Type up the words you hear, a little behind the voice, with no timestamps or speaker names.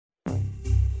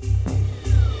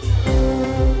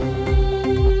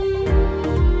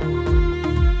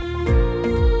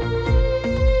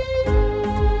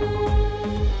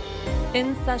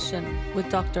Session with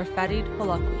Dr. Farid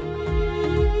Holakwi.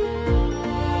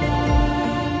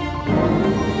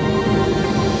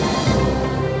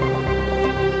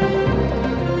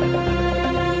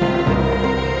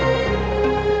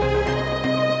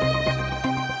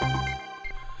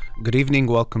 Good evening.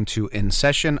 Welcome to In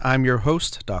Session. I'm your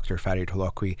host, Dr. Farid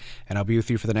Holakwi, and I'll be with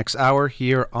you for the next hour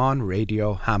here on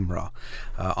Radio Hamra.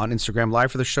 On Instagram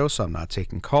Live for the show, so I'm not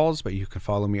taking calls, but you can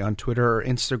follow me on Twitter or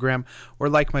Instagram, or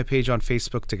like my page on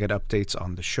Facebook to get updates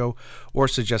on the show, or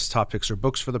suggest topics or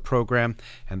books for the program.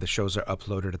 And the shows are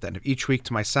uploaded at the end of each week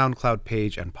to my SoundCloud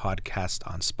page and podcast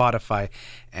on Spotify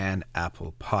and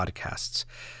Apple Podcasts.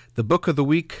 The book of the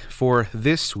week for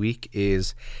this week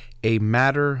is A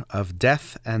Matter of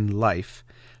Death and Life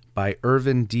by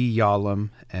Irvin D. Yalom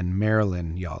and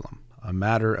Marilyn Yalom. A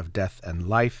Matter of Death and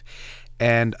Life.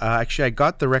 And actually, I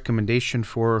got the recommendation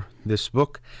for this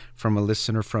book from a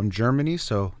listener from Germany.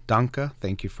 So, Danke,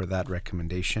 thank you for that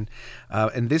recommendation.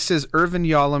 And this is, Irvin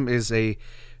Yalom is a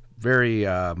very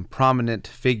prominent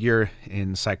figure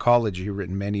in psychology,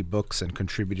 written many books and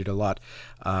contributed a lot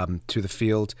to the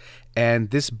field. And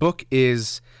this book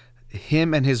is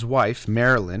him and his wife,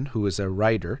 Marilyn, who is a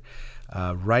writer,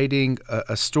 writing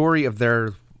a story of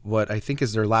their, what I think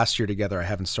is their last year together. I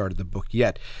haven't started the book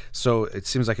yet. So it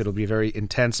seems like it'll be a very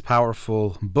intense,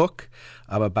 powerful book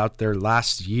about their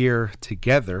last year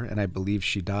together. And I believe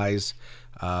she dies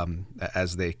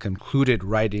as they concluded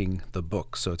writing the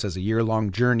book. So it says a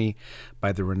year-long journey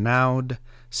by the renowned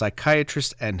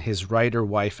psychiatrist and his writer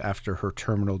wife after her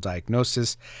terminal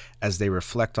diagnosis as they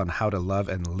reflect on how to love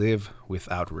and live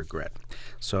without regret.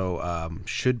 So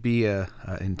should be a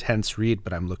intense read,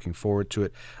 but I'm looking forward to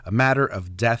it. A Matter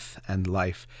of Death and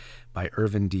Life by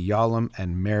Irvin D. Yalom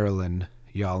and Marilyn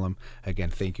Yalom. Again,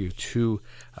 thank you to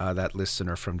that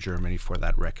listener from Germany for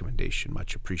that recommendation.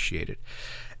 Much appreciated.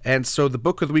 And so the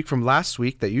book of the week from last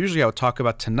week that usually I would talk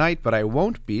about tonight, but I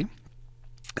won't be,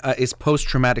 is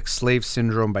Post-Traumatic Slave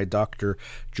Syndrome by Dr.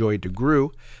 Joy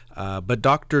DeGruy. But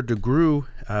Dr. DeGruy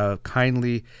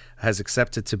kindly has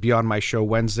accepted to be on my show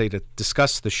Wednesday to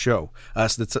discuss the show,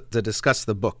 to discuss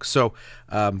the book. So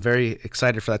I'm very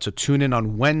excited for that. So tune in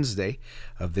on Wednesday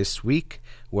of this week,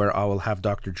 where I will have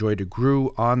Dr. Joy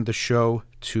DeGruy on the show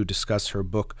to discuss her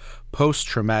book,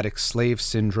 Post-Traumatic Slave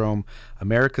Syndrome,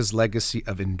 America's Legacy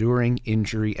of Enduring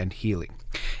Injury and Healing.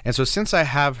 And so since I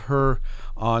have her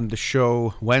on the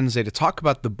show Wednesday to talk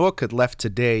about the book, it left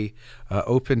today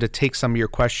open to take some of your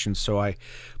questions. So I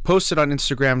posted on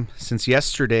Instagram since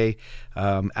yesterday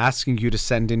asking you to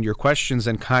send in your questions,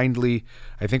 and kindly,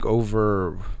 I think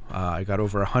I got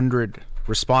over 100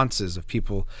 responses of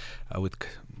people with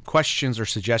questions or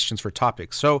suggestions for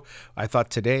topics. So I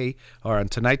thought today, or on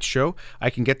tonight's show,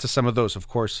 I can get to some of those. Of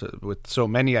course, with so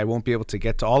many, I won't be able to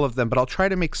get to all of them, but I'll try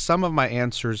to make some of my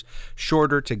answers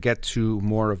shorter to get to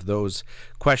more of those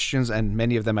questions, and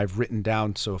many of them I've written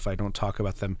down, so if I don't talk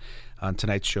about them on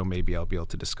tonight's show, maybe I'll be able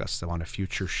to discuss them on a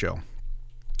future show.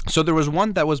 So there was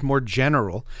one that was more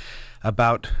general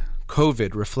about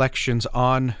COVID, reflections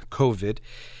on COVID,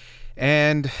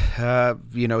 and,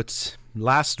 it's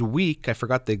last week, I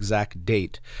forgot the exact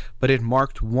date, but it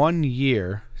marked 1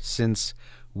 year since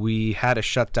we had a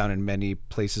shutdown in many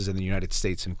places in the United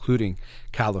States, including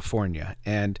California.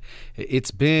 And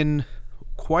it's been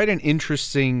quite an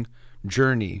interesting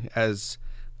journey, as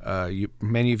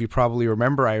many of you probably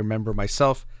remember. I remember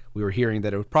myself, we were hearing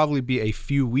that it would probably be a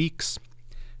few weeks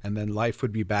and then life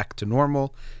would be back to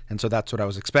normal. And so that's what I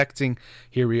was expecting.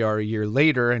 Here we are a year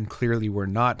later, and clearly we're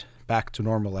not back to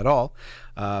normal at all.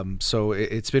 So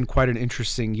it's been quite an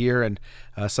interesting year, and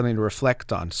something to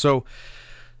reflect on. So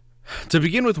to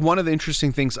begin with, one of the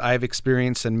interesting things I've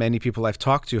experienced, and many people I've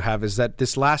talked to have, is that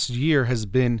this last year has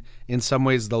been in some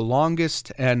ways the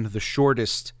longest and the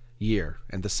shortest year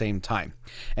at the same time.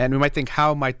 And we might think,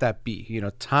 how might that be?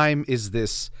 Time is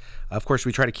this, of course,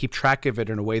 we try to keep track of it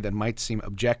in a way that might seem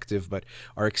objective, but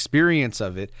our experience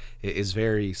of it is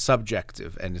very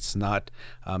subjective, and it's not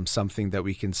something that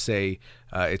we can say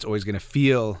it's always going to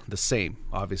feel the same.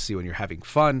 Obviously, when you're having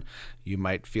fun, you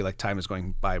might feel like time is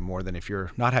going by more than if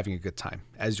you're not having a good time.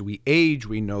 As we age,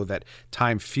 we know that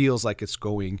time feels like it's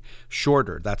going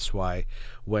shorter. That's why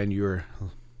when you're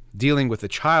dealing with a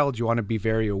child, you want to be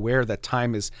very aware that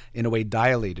time is in a way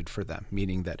dilated for them,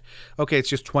 meaning that, okay, it's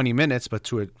just 20 minutes, but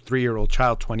to a 3-year-old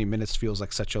child, 20 minutes feels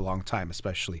like such a long time,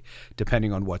 especially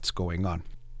depending on what's going on.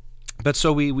 But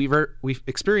so we've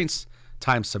experienced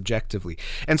time subjectively.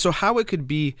 And so how it could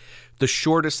be the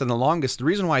shortest and the longest, the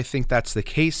reason why I think that's the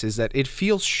case is that it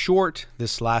feels short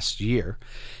this last year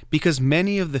because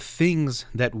many of the things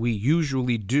that we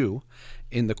usually do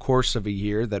in the course of a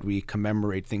year that we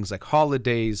commemorate things like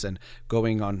holidays and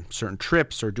going on certain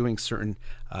trips or doing certain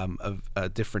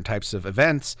different types of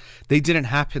events. They didn't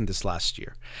happen this last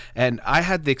year. And I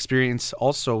had the experience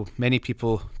also, many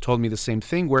people told me the same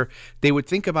thing, where they would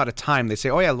think about a time, they say,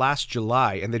 oh yeah, last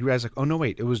July, and they'd realize like, oh no,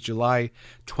 wait, it was July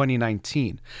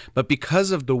 2019. But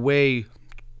because of the way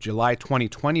July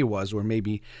 2020 was, where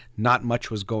maybe not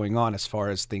much was going on as far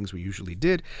as things we usually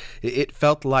did, it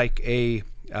felt like it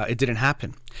didn't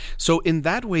happen. So in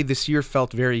that way, this year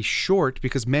felt very short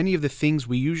because many of the things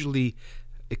we usually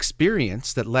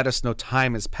experience that let us know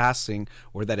time is passing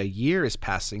or that a year is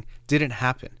passing didn't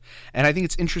happen. And I think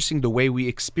it's interesting the way we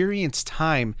experience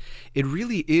time. It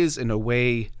really is in a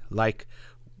way like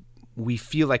we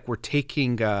feel like we're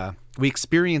taking we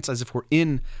experience as if we're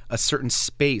in a certain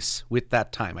space with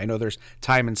that time. I know there's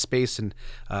time and space and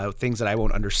things that I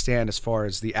won't understand as far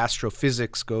as the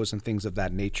astrophysics goes and things of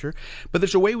that nature. But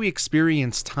there's a way we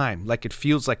experience time. Like it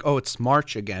feels like, oh, it's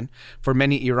March again. For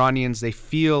many Iranians, they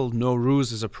feel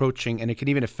Nowruz is approaching, and it can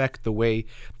even affect the way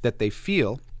that they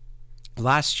feel.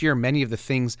 Last year, many of the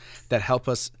things that help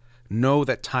us know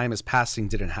that time is passing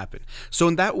didn't happen. So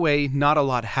in that way, not a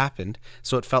lot happened.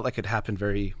 So it felt like it happened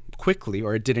very quickly,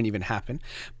 or it didn't even happen.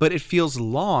 But it feels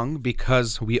long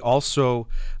because we also,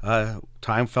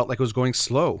 time felt like it was going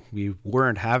slow. We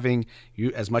weren't having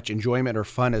as much enjoyment or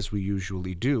fun as we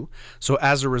usually do. So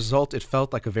as a result, it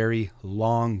felt like a very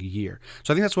long year.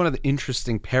 So I think that's one of the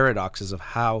interesting paradoxes of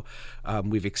how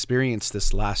we've experienced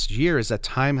this last year, is that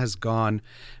time has gone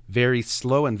very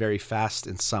slow and very fast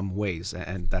in some ways.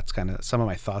 And that's kind of some of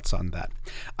my thoughts on that.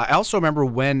 I also remember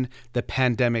when the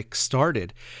pandemic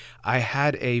started, I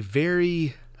had a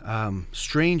very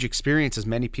strange experience, as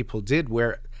many people did,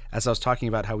 where, as I was talking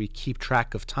about how we keep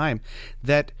track of time,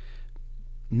 that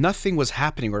nothing was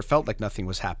happening, or it felt like nothing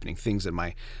was happening. Things in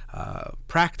my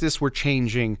practice were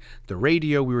changing. The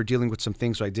radio, we were dealing with some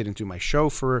things, so I didn't do my show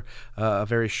for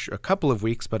a couple of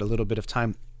weeks, but a little bit of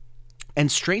time. And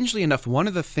strangely enough, one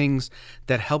of the things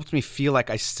that helped me feel like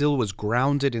I still was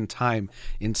grounded in time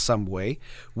in some way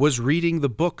was reading the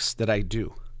books that I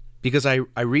do. Because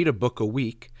I read a book a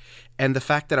week, and the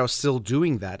fact that I was still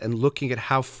doing that and looking at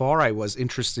how far I was,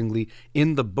 interestingly,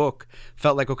 in the book,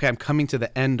 felt like, okay, I'm coming to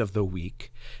the end of the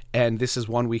week, and this is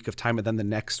 1 week of time, and then the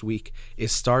next week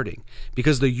is starting.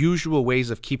 Because the usual ways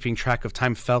of keeping track of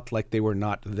time felt like they were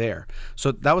not there.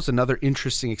 So that was another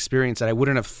interesting experience that I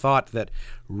wouldn't have thought that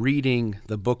reading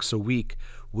the books a week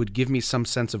would give me some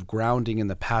sense of grounding in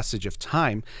the passage of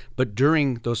time. But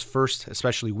during those first,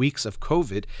 especially weeks of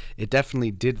COVID, it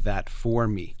definitely did that for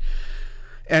me.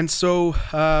 And so,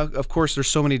 of course, there's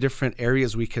so many different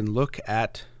areas we can look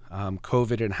at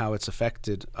COVID and how it's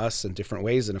affected us in different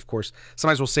ways. And of course,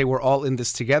 sometimes we'll say we're all in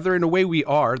this together. In a way we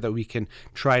are, that we can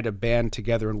try to band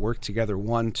together and work together,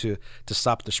 one, to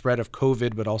stop the spread of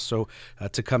COVID, but also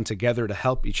to come together to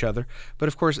help each other. But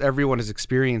of course, everyone is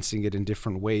experiencing it in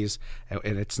different ways,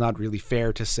 and it's not really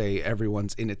fair to say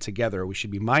everyone's in it together. We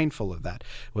should be mindful of that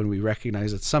when we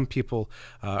recognize that some people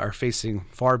are facing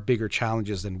far bigger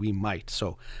challenges than we might.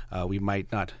 So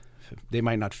they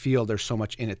might not feel there's so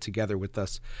much in it together with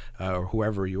us or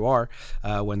whoever you are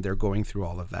when they're going through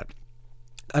all of that.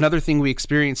 Another thing we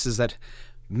experience is that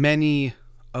many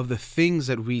of the things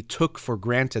that we took for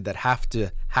granted that have to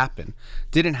happen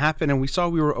didn't happen, and we saw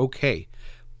we were okay.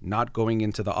 Not going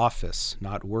into the office,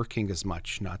 not working as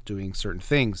much, not doing certain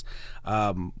things.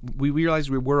 We realized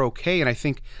we were okay, and I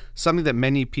think something that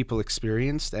many people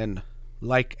experienced, and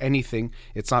like anything,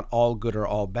 it's not all good or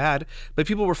all bad, but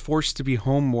people were forced to be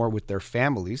home more with their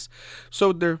families.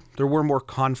 So there were more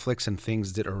conflicts and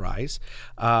things did arise,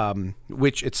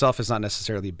 which itself is not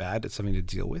necessarily bad. It's something to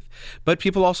deal with. But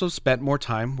people also spent more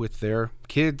time with their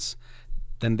kids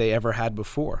than they ever had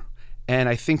before. And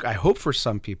I hope for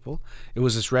some people, it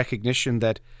was this recognition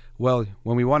that, well,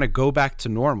 when we want to go back to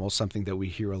normal, something that we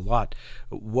hear a lot,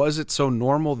 was it so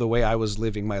normal the way I was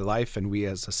living my life and we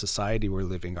as a society were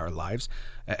living our lives?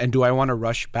 And do I want to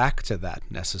rush back to that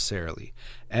necessarily?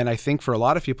 And I think for a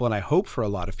lot of people, and I hope for a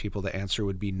lot of people, the answer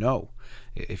would be no.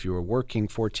 If you were working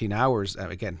 14 hours,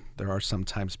 again, there are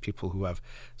sometimes people who have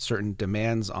certain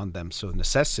demands on them, so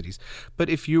necessities. But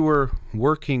if you were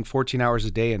working 14 hours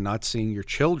a day and not seeing your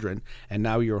children, and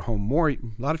now you're home more, a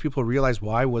lot of people realize,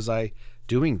 why was I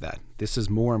doing that? This is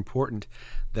more important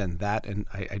than that, and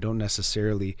I don't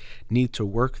necessarily need to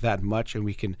work that much, and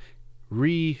we can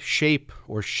reshape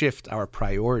or shift our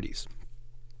priorities.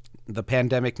 The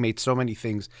pandemic made so many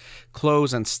things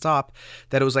close and stop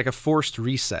that it was like a forced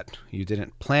reset. You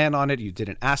didn't plan on it, you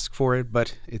didn't ask for it,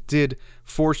 but it did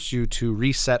force you to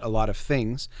reset a lot of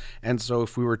things. And so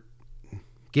if we were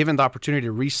given the opportunity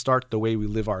to restart the way we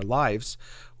live our lives,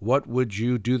 what would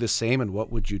you do the same and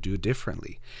what would you do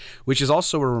differently? Which is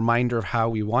also a reminder of how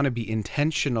we want to be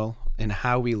intentional in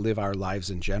how we live our lives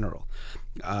in general.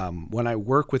 When I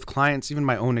work with clients, even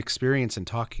my own experience in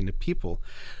talking to people,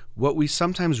 what we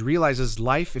sometimes realize is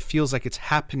life, it feels like it's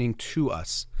happening to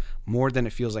us more than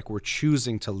it feels like we're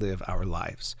choosing to live our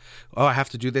lives. Oh, I have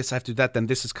to do this, I have to do that, then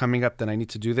this is coming up, then I need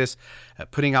to do this.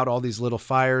 Putting out all these little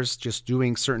fires, just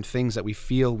doing certain things that we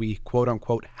feel we quote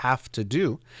unquote have to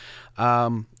do.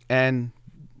 And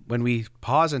when we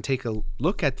pause and take a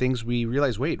look at things, we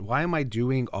realize, wait, why am I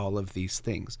doing all of these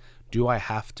things? Do I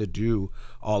have to do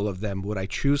all of them? Would I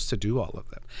choose to do all of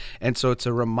them? And so it's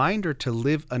a reminder to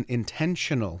live an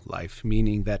intentional life,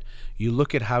 meaning that you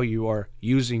look at how you are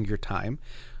using your time.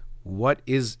 What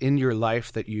is in your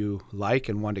life that you like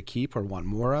and want to keep or want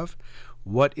more of?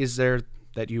 What is there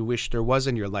that you wish there was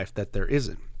in your life that there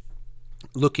isn't?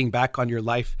 Looking back on your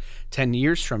life 10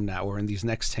 years from now or in these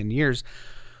next 10 years,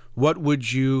 what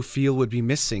would you feel would be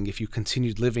missing if you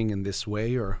continued living in this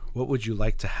way, or what would you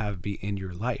like to have be in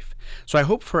your life? So I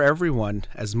hope for everyone,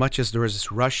 as much as there is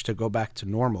this rush to go back to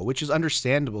normal, which is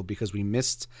understandable because we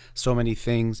missed so many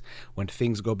things. When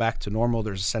things go back to normal,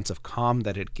 there's a sense of calm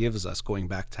that it gives us going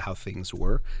back to how things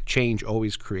were. Change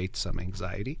always creates some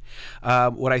anxiety.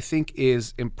 What I think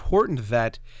is important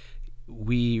that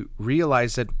we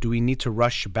realize that do we need to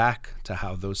rush back to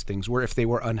how those things were if they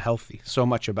were unhealthy? So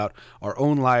much about our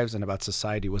own lives and about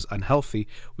society was unhealthy.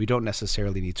 We don't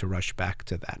necessarily need to rush back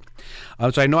to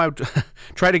that. So I know I would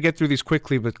try to get through these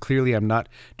quickly, but clearly I'm not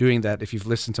doing that. If you've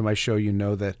listened to my show, you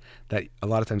know that a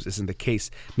lot of times isn't the case.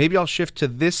 Maybe I'll shift to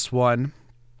this one.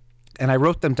 And I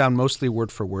wrote them down mostly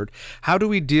word for word. How do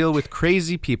we deal with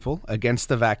crazy people against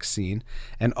the vaccine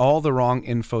and all the wrong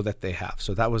info that they have?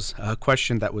 So that was a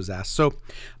question that was asked. So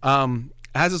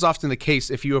as is often the case,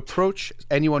 if you approach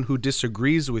anyone who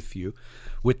disagrees with you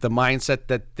with the mindset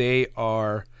that they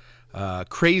are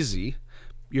crazy,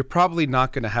 you're probably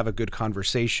not going to have a good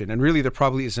conversation. And really, there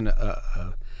probably isn't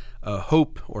a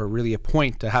hope or really a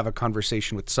point to have a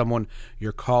conversation with someone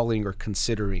you're calling or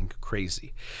considering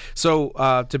crazy. So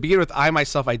to begin with,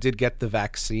 I did get the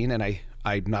vaccine, and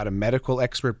I'm not a medical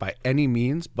expert by any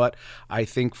means, but I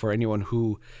think for anyone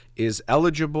who is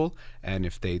eligible, and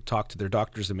if they talk to their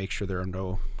doctors to make sure there are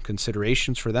no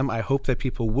considerations for them, I hope that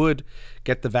people would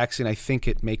get the vaccine. I think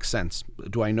it makes sense.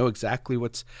 Do I know exactly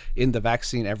what's in the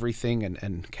vaccine, everything,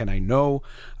 and can I know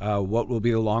what will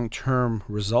be the long-term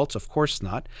results? Of course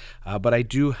not, but I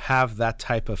do have that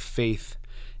type of faith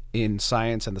in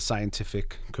science and the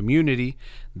scientific community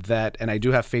and I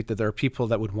do have faith that there are people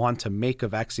that would want to make a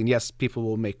vaccine. Yes, people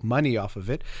will make money off of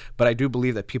it, but I do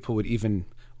believe that people would even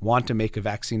want to make a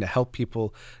vaccine to help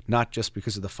people, not just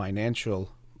because of the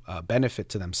financial benefit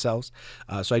to themselves.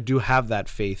 So I do have that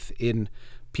faith in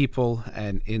people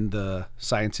and in the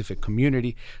scientific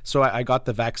community. So I got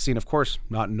the vaccine, of course,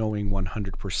 not knowing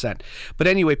 100%. But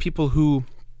anyway, people who,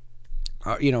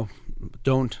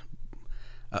 don't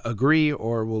agree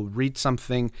or will read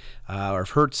something or have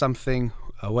heard something,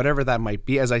 whatever that might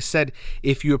be. As I said,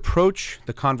 if you approach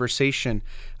the conversation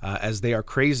as they are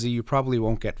crazy, you probably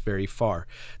won't get very far.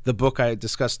 The book I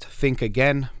discussed, Think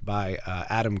Again, by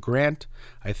Adam Grant,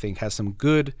 I think has some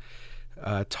good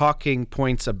talking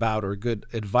points about, or good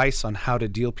advice on how to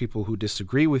deal with people who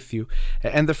disagree with you.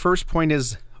 And the first point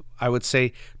is, I would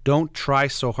say, don't try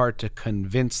so hard to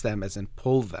convince them, as in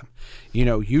pull them.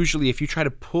 Usually if you try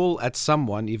to pull at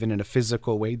someone, even in a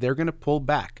physical way, they're going to pull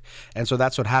back. And so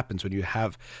that's what happens when you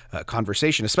have a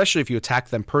conversation, especially if you attack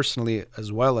them personally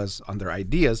as well as on their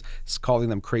ideas, calling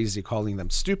them crazy, calling them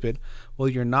stupid. Well,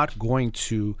 you're not going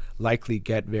to likely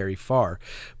get very far.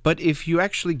 But if you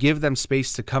actually give them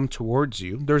space to come towards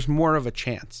you, there's more of a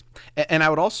chance. And I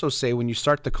would also say, when you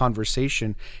start the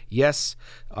conversation, yes,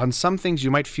 on some things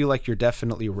you might feel like you're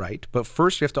definitely right, but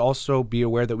first we have to also be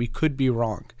aware that we could be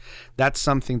wrong. That's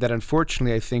something that,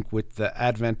 unfortunately, I think with the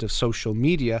advent of social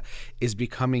media is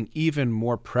becoming even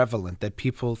more prevalent, that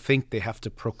people think they have to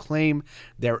proclaim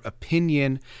their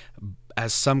opinion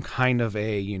as some kind of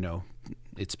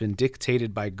it's been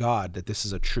dictated by God that this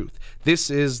is a truth. This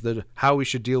is how we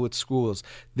should deal with schools.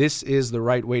 This is the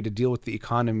right way to deal with the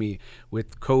economy,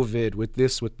 with COVID, with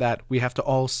this, with that. We have to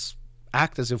all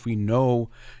act as if we know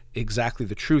exactly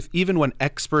the truth, even when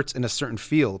experts in a certain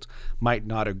field might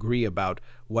not agree about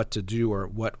what to do or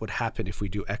what would happen if we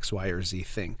do X, Y, or Z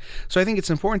thing. So I think it's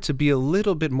important to be a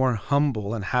little bit more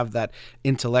humble and have that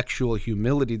intellectual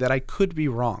humility that I could be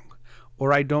wrong,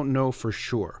 or I don't know for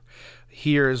sure.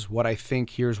 Here's what I think,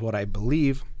 here's what I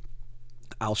believe.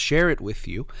 I'll share it with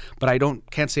you, but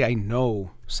can't say I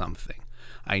know something.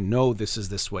 I know this is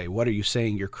this way. What are you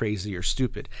saying? You're crazy or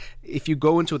stupid. If you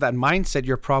go into that mindset,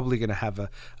 you're probably going to have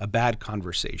a bad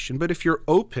conversation. But if you're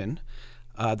open,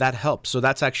 that helps. So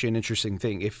that's actually an interesting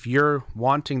thing. If you're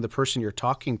wanting the person you're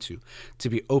talking to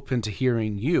be open to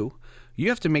hearing you, you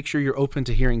have to make sure you're open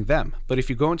to hearing them. But if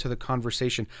you go into the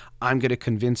conversation, I'm going to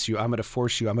convince you, I'm going to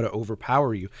force you, I'm going to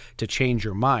overpower you to change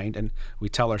your mind, and we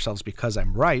tell ourselves because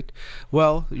I'm right,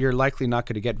 well, you're likely not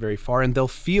going to get very far, and they'll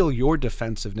feel your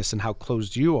defensiveness and how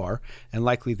closed you are, and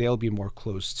likely they'll be more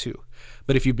closed too.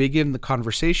 But if you begin the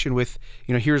conversation with,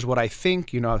 here's what I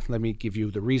think, let me give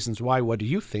you the reasons why, what do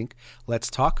you think?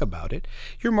 Let's talk about it.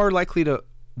 You're more likely to,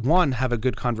 one, have a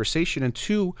good conversation, and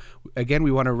two, again,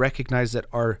 we want to recognize that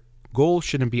our goal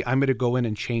shouldn't be, I'm going to go in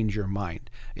and change your mind.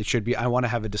 It should be, I want to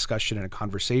have a discussion and a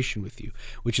conversation with you,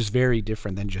 which is very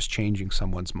different than just changing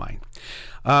someone's mind.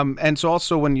 And so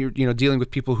also when you're dealing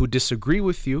with people who disagree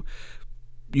with you,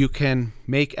 you can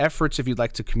make efforts if you'd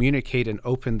like to communicate and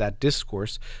open that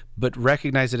discourse, but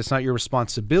recognize that it's not your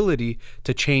responsibility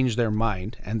to change their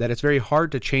mind, and that it's very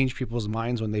hard to change people's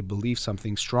minds when they believe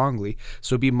something strongly.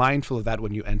 So be mindful of that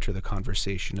when you enter the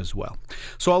conversation as well.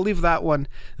 So I'll leave that one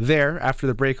there. After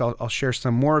the break, I'll share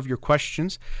some more of your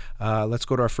questions. Let's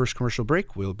go to our first commercial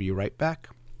break. We'll be right back.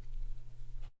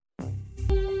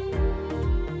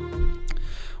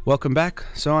 Welcome back.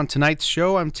 So on tonight's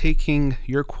show, I'm taking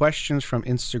your questions from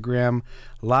Instagram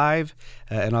Live,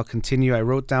 and I'll continue. I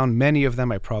wrote down many of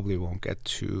them. I probably won't get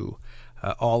to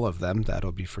all of them.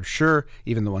 That'll be for sure.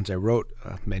 Even the ones I wrote,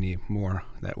 many more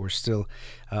that were still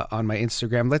on my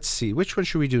Instagram. Let's see. Which one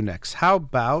should we do next? How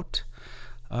about,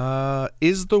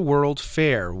 is the world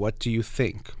fair? What do you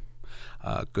think?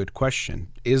 Good question.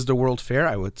 Is the world fair?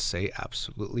 I would say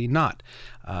absolutely not.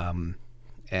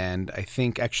 And I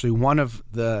think actually one of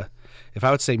the, if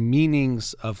I would say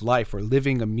meanings of life or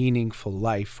living a meaningful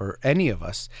life for any of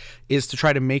us, is to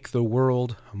try to make the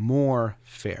world more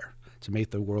fair, to make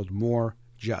the world more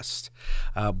just.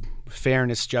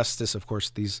 Fairness, justice, of course,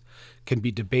 these can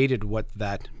be debated what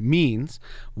that means.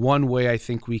 One way I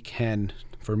think we can,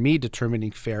 for me,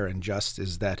 determining fair and just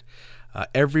is that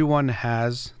everyone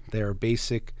has their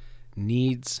basic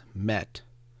needs met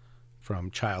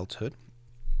from childhood.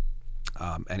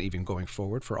 And even going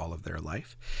forward for all of their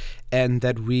life, and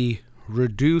that we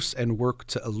reduce and work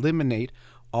to eliminate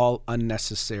all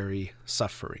unnecessary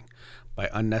suffering. By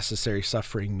unnecessary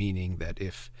suffering, meaning that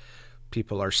if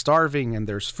people are starving and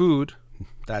there's food,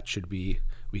 that should be,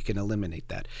 we can eliminate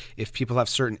that. If people have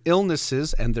certain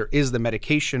illnesses and there is the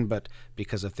medication, but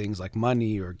because of things like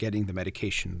money or getting the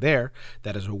medication there,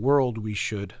 that as a world we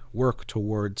should work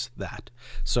towards that.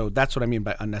 So that's what I mean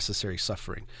by unnecessary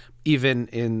suffering. Even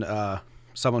in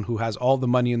someone who has all the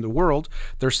money in the world,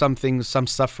 there's some things, some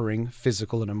suffering,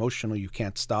 physical and emotional, you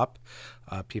can't stop.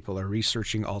 People are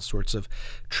researching all sorts of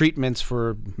treatments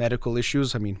for medical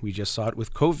issues. I mean, we just saw it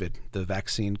with COVID. The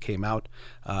vaccine came out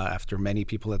after many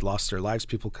people had lost their lives.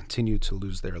 People continued to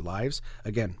lose their lives.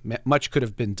 Again, much could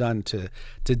have been done to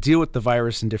deal with the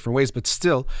virus in different ways, but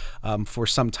still, for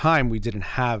some time, we didn't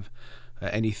have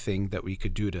anything that we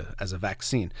could do as a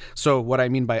vaccine. So what I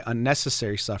mean by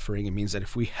unnecessary suffering, it means that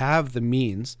if we have the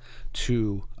means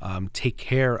to take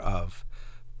care of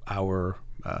our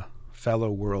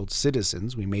fellow world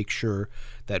citizens, we make sure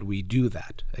that we do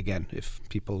that. Again, if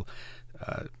people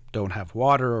don't have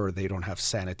water or they don't have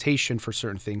sanitation for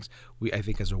certain things, I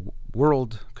think as a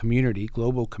world community,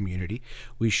 global community,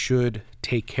 we should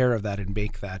take care of that and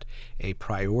make that a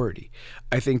priority.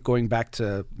 I think going back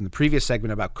to the previous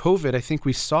segment about COVID, I think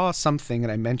we saw something,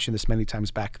 and I mentioned this many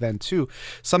times back then too,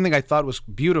 something I thought was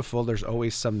beautiful. There's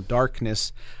always some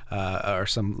darkness or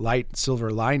some light silver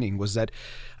lining, was that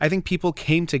I think people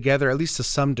came together, at least to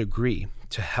some degree,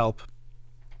 to help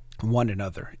one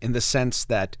another, in the sense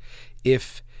that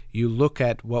if you look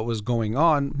at what was going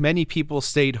on, many people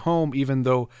stayed home even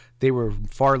though they were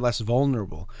far less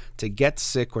vulnerable to get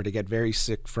sick or to get very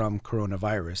sick from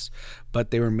coronavirus,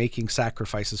 but they were making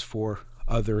sacrifices for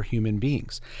other human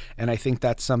beings. And I think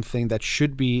that's something that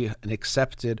should be an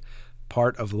accepted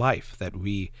part of life, that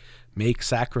we make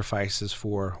sacrifices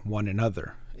for one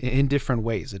another in different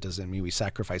ways. It doesn't mean we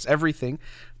sacrifice everything,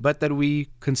 but that we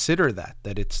consider that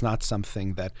it's not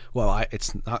something that,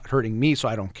 it's not hurting me, so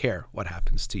I don't care what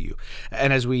happens to you.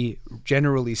 And as we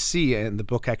generally see in the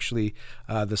book, actually,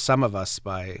 The Sum of Us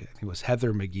by, I think it was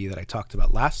Heather McGhee that I talked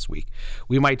about last week,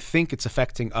 we might think it's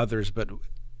affecting others, but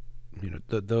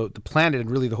the planet and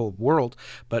really the whole world,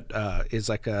 but is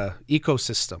like a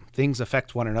ecosystem. Things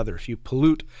affect one another. If you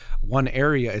pollute one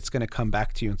area, it's going to come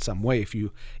back to you in some way. If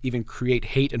you even create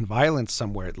hate and violence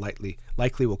somewhere, it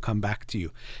likely will come back to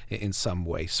you in some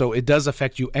way. So it does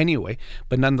affect you anyway,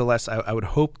 but nonetheless, I would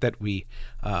hope that we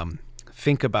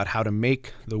think about how to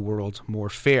make the world more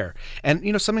fair.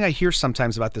 And, something I hear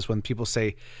sometimes about this when people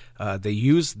say they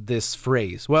use this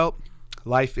phrase, well,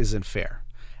 life isn't fair,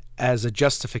 as a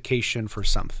justification for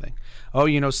something.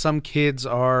 Oh, some kids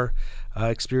are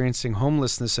experiencing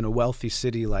homelessness in a wealthy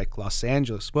city like Los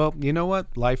Angeles. Well, you know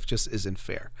what? Life just isn't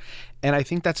fair. And I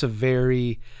think that's a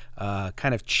very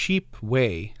kind of cheap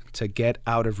way to get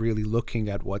out of really looking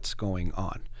at what's going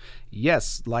on.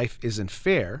 Yes, life isn't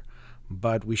fair,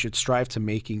 but we should strive to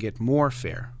making it more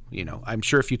fair. I'm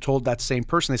sure if you told that same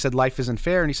person, they said life isn't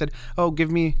fair, and he said, oh,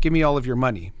 give me all of your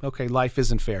money. Okay, life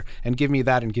isn't fair. And give me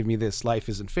that and give me this. Life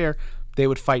isn't fair. They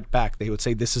would fight back. They would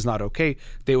say this is not okay.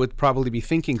 They would probably be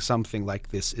thinking something like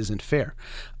this isn't fair.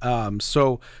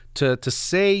 So to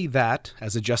say that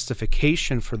as a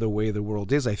justification for the way the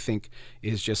world is, I think,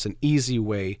 is just an easy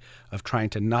way of trying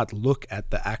to not look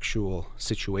at the actual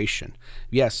situation.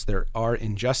 Yes, there are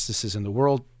injustices in the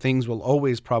world. Things will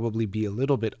always probably be a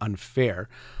little bit unfair.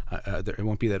 It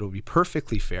won't be that it will be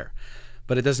perfectly fair,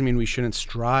 but it doesn't mean we shouldn't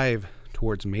strive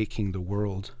towards making the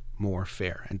world more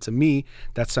fair. And to me,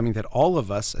 that's something that all of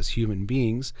us as human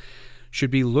beings should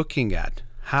be looking at.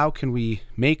 How can we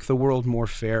make the world more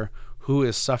fair? Who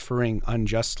is suffering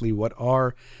unjustly? What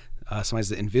are sometimes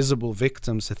the invisible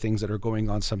victims to things that are going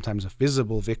on, sometimes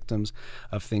visible victims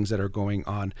of things that are going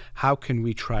on? How can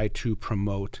we try to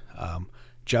promote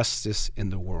justice in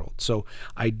the world? So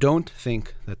I don't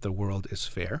think that the world is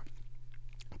fair,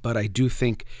 but I do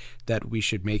think that we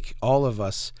should make, all of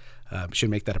us should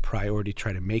make that a priority,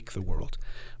 try to make the world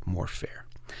more fair.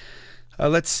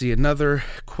 Let's see. Another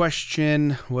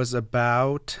question was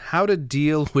about how to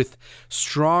deal with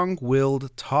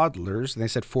strong-willed toddlers. And they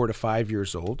said 4 to 5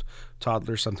 years old.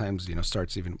 Toddlers sometimes,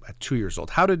 starts even at 2 years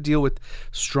old. How to deal with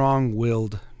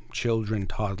strong-willed children,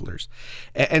 toddlers.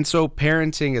 And so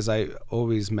parenting, as I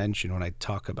always mention when I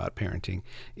talk about parenting,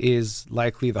 is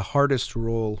likely the hardest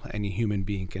role any human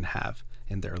being can have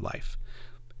in their life.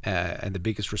 And the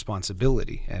biggest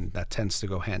responsibility, and that tends to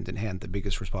go hand in hand. The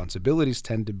biggest responsibilities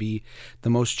tend to be the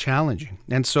most challenging.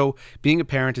 And so being a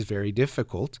parent is very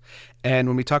difficult. And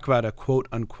when we talk about a quote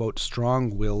unquote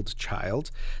strong-willed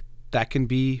child, that can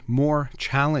be more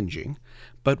challenging.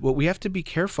 But what we have to be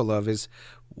careful of is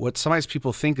what sometimes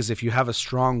people think is if you have a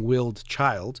strong-willed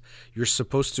child, you're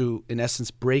supposed to, in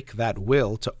essence, break that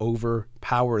will to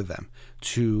overpower them,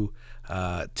 to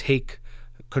take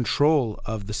control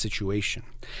of the situation.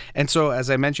 And so, as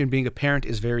I mentioned, being a parent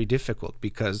is very difficult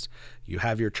because you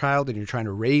have your child and you're trying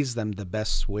to raise them the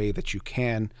best way that you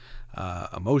can,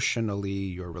 emotionally,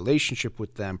 your relationship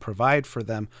with them, provide for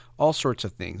them, all sorts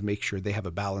of things, make sure they have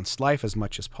a balanced life as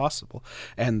much as possible.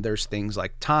 And there's things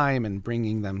like time and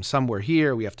bringing them somewhere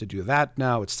here. We have to do that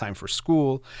now. It's time for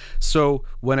school. So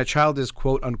when a child is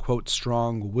quote unquote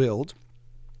strong-willed,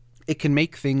 it can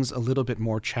make things a little bit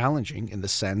more challenging in the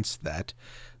sense that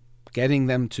getting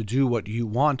them to do what you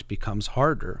want becomes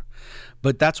harder.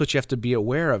 But that's what you have to be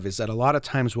aware of, is that a lot of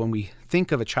times when we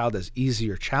think of a child as easy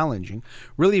or challenging,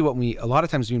 really what we a lot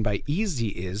of times mean by easy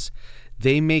is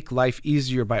they make life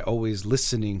easier by always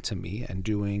listening to me and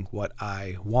doing what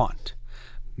I want.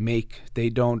 They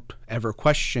don't ever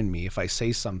question me if I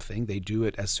say something. They do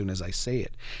it as soon as I say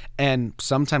it. And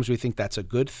sometimes we think that's a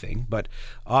good thing, but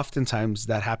oftentimes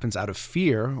that happens out of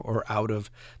fear or out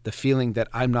of the feeling that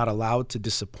I'm not allowed to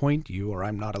disappoint you, or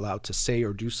I'm not allowed to say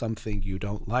or do something you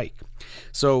don't like.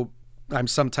 So I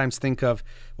sometimes think of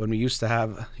when we used to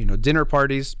have, dinner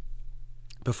parties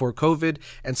before COVID,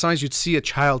 and sometimes you'd see a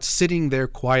child sitting there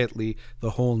quietly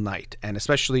the whole night. And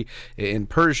especially in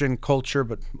Persian culture,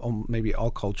 but maybe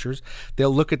all cultures, they'll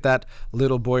look at that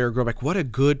little boy or girl like, what a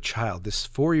good child. This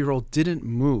 4-year-old didn't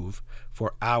move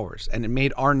for hours. And it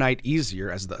made our night easier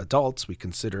as the adults. We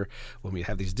consider when we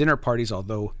have these dinner parties,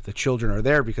 although the children are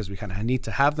there because we kind of need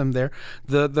to have them there,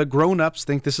 the grown-ups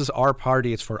think this is our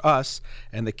party, it's for us,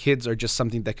 and the kids are just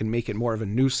something that can make it more of a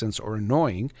nuisance or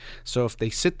annoying. So if they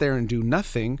sit there and do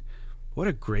nothing, what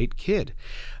a great kid.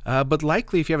 But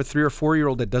likely if you have a 3 or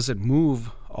 4-year-old that doesn't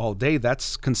move all day,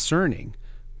 that's concerning.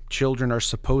 Children are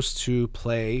supposed to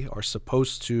play, are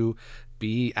supposed to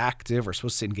be active, or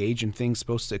supposed to engage in things,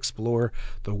 supposed to explore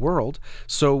the world.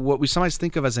 So what we sometimes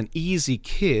think of as an easy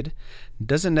kid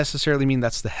doesn't necessarily mean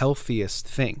that's the healthiest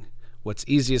thing. What's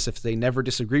easiest if they never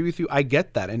disagree with you, I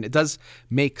get that. And it does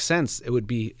make sense. It would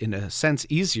be, in a sense,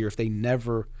 easier if they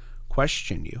never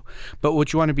question you. But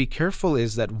what you want to be careful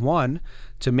is that, one,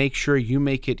 to make sure you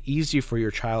make it easy for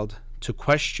your child to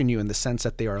question you in the sense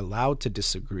that they are allowed to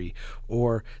disagree,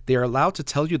 or they are allowed to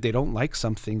tell you they don't like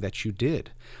something that you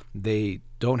did. They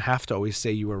don't have to always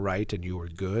say you were right and you were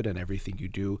good and everything you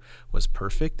do was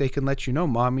perfect. They can let you know,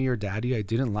 mommy or daddy, I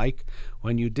didn't like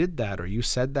when you did that, or you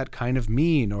said that kind of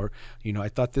mean, or, I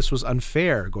thought this was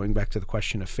unfair, going back to the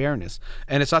question of fairness.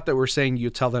 And it's not that we're saying you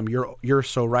tell them you're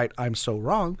so right, I'm so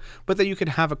wrong, but that you can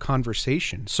have a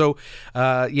conversation. So,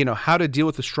 how to deal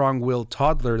with a strong-willed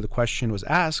toddler, the question was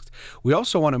asked. We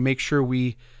also want to make sure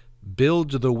we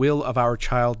build the will of our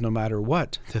child no matter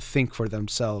what, to think for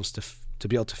themselves, to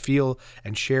be able to feel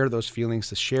and share those feelings,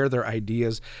 to share their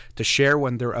ideas, to share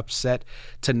when they're upset,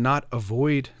 to not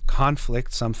avoid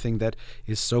conflict, something that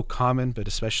is so common, but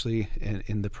especially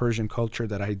in the Persian culture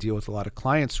that I deal with a lot of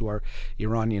clients who are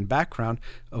Iranian background.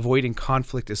 Avoiding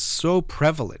conflict is so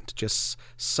prevalent, just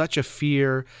such a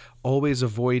fear. Always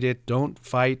avoid it, don't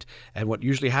fight. And what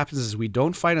usually happens is we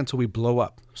don't fight until we blow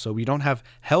up. So we don't have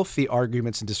healthy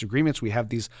arguments and disagreements. We have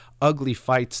these ugly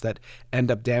fights that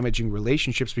end up damaging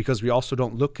relationships because we also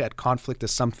don't look at conflict as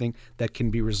something that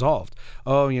can be resolved.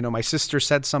 Oh, my sister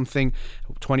said something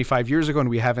 25 years ago and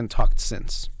we haven't talked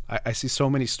since. I see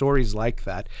so many stories like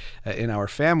that in our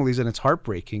families, and it's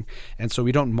heartbreaking. And so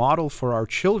we don't model for our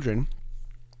children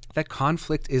that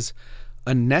conflict is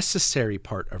a necessary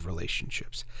part of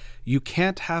relationships. You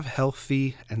can't have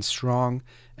healthy and strong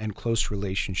and close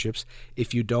relationships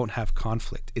if you don't have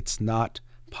conflict. It's not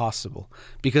possible,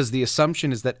 because the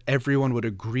assumption is that everyone would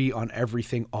agree on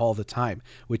everything all the time,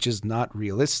 which is not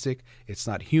realistic. It's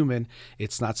not human.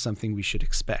 It's not something we should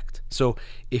expect. So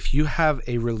if you have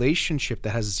a relationship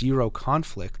that has zero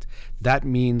conflict, that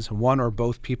means one or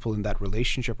both people in that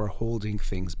relationship are holding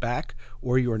things back,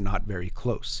 or you're not very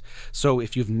close. So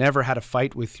if you've never had a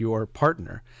fight with your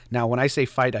partner, now when I say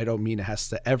fight, I don't mean it has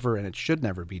to ever and it should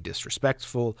never be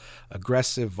disrespectful,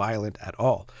 aggressive, violent at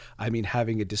all. I mean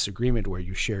having a disagreement where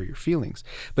you share your feelings.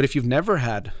 But if you've never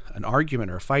had an argument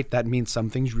or a fight, that means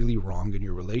something's really wrong in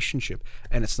your relationship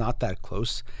and it's not that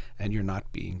close and you're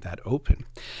not being that open.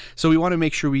 So we want to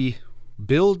make sure we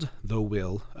build the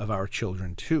will of our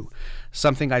children too.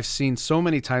 Something I've seen so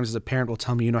many times as a parent will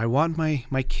tell me, I want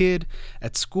my kid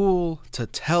at school to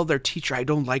tell their teacher, I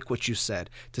don't like what you said,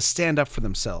 to stand up for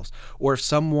themselves. Or if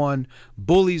someone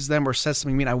bullies them or says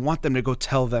something mean, I want them to go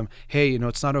tell them, hey,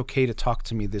 it's not okay to talk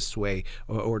to me this way,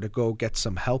 or to go get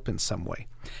some help in some way.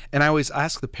 And I always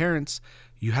ask the parents,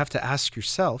 you have to ask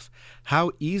yourself,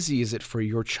 how easy is it for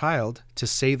your child to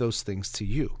say those things to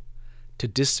you, to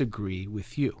disagree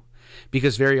with you?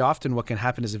 Because very often what can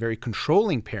happen is a very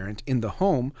controlling parent in the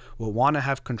home will want to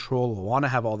have control, will want to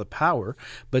have all the power,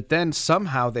 but then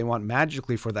somehow they want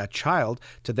magically for that child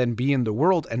to then be in the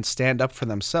world and stand up for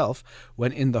themselves,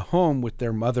 when in the home with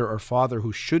their mother or father,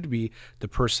 who should be the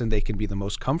person they can be the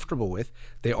most comfortable with,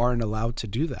 they aren't allowed to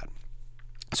do that.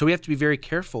 So we have to be very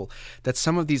careful that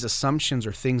some of these assumptions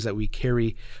or things that we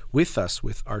carry with us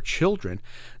with our children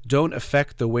don't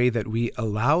affect the way that we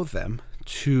allow them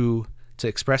to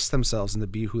express themselves and to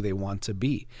be who they want to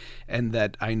be. And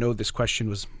that, I know this question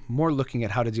was more looking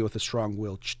at how to deal with a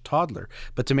strong-willed toddler,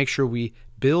 but to make sure we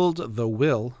build the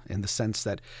will in the sense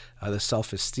that the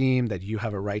self-esteem, that you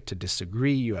have a right to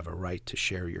disagree, you have a right to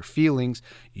share your feelings,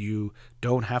 you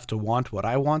don't have to want what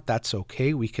I want, that's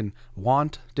okay. We can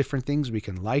want different things, we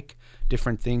can like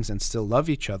different things and still love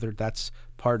each other. That's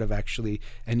part of actually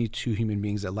any two human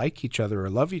beings that like each other or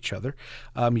love each other.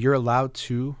 You're allowed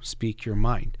to speak your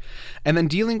mind. And then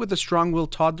dealing with a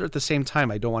strong-willed toddler at the same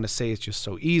time, I don't want to say it's just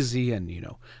so easy and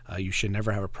you should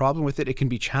never have a problem with it. It can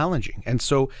be challenging. And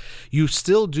so you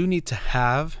still do need to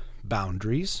have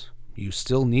boundaries. You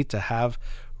still need to have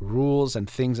rules and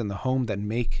things in the home that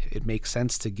make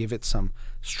sense to give it some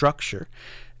structure.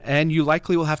 And you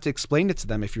likely will have to explain it to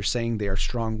them. If you're saying they are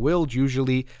strong-willed,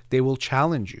 usually they will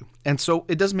challenge you. And so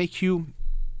it does make you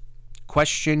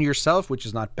question yourself, which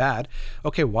is not bad.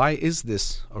 Okay, why is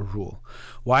this a rule?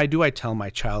 Why do I tell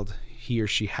my child he or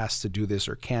she has to do this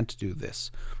or can't do this?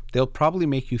 They'll probably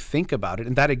make you think about it.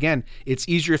 And that, again, it's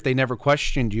easier if they never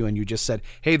questioned you and you just said,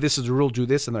 hey, this is the rule, do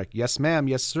this. And they're like, yes, ma'am,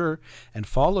 yes, sir, and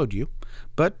followed you.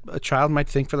 But a child might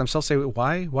think for themselves, say,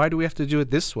 why do we have to do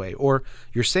it this way? Or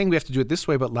you're saying we have to do it this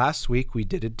way, but last week we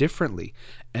did it differently.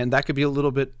 And that could be a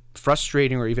little bit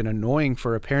frustrating or even annoying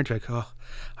for a parent, like, oh,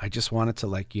 I just wanted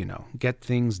to get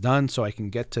things done so I can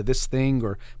get to this thing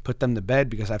or put them to bed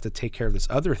because I have to take care of this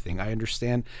other thing. I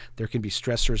understand there can be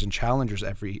stressors and challenges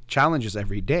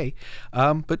every day,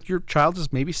 but your child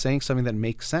is maybe saying something that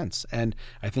makes sense. And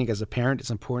I think as a parent,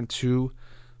 it's important to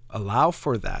allow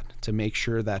for that, to make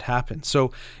sure that happens.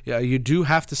 So you do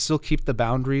have to still keep the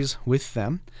boundaries with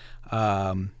them.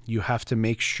 You have to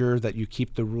make sure that you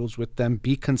keep the rules with them.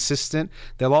 Be consistent.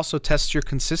 They'll also test your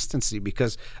consistency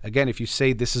because, again, if you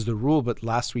say this is the rule, but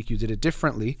last week you did it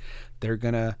differently, they're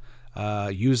going to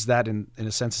use that in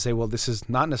a sense to say, well, this is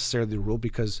not necessarily the rule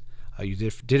because you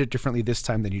did it differently this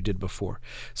time than you did before.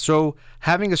 So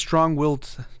having a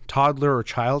strong-willed toddler or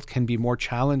child can be more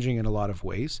challenging in a lot of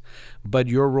ways, but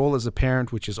your role as a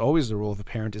parent, which is always the role of a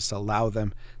parent, is to allow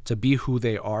them to be who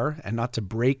they are and not to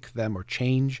break them or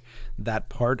change that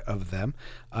part of them,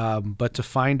 but to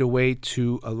find a way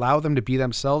to allow them to be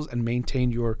themselves and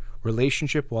maintain your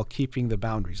relationship while keeping the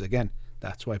boundaries. Again,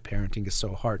 that's why parenting is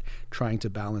so hard. Trying to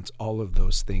balance all of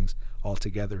those things all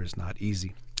together is not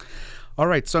easy. All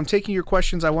right, so I'm taking your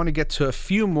questions. I want to get to a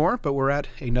few more, but we're at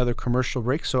another commercial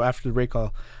break. So after the break,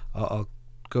 I'll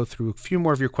go through a few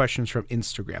more of your questions from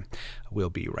Instagram. We'll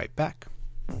be right back.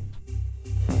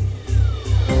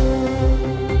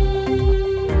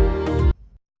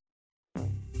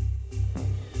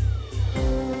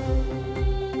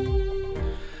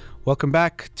 Welcome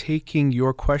back. Taking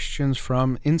your questions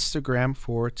from Instagram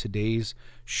for today's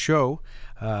show.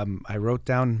 I wrote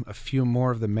down a few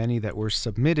more of the many that were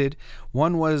submitted.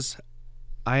 One was,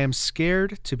 I am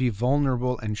scared to be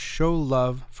vulnerable and show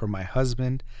love for my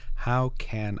husband. How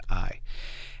can I?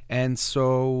 And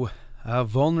so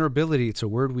vulnerability, it's a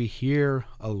word we hear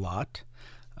a lot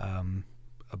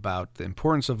about the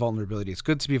importance of vulnerability. It's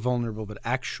good to be vulnerable, but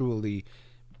actually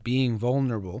being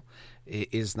vulnerable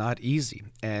is not easy,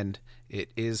 and it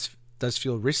does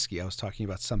feel risky. I was talking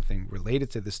about something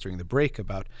related to this during the break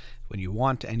about when you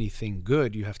want anything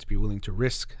good, you have to be willing to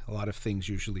risk a lot of things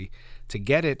usually to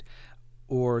get it,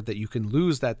 or that you can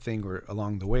lose that thing or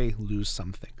along the way lose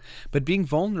something. But being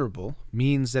vulnerable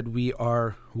means that we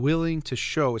are willing to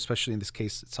show, especially in this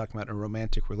case, it's talking about a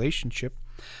romantic relationship,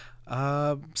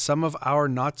 some of our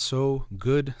not so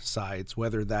good sides,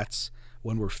 whether that's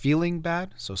when we're feeling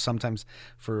bad. So sometimes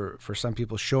for some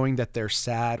people, showing that they're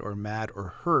sad or mad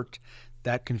or hurt,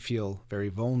 that can feel very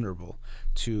vulnerable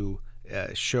to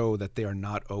show that they are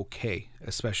not okay,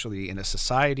 especially in a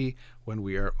society when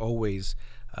we are always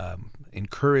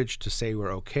encouraged to say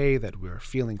we're okay, that we're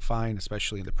feeling fine,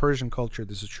 especially in the Persian culture,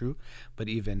 this is true, but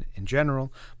even in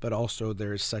general. But also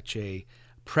there's such a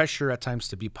pressure at times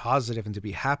to be positive and to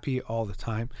be happy all the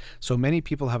time. So many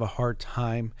people have a hard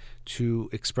time to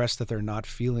express that they're not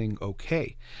feeling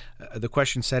okay. The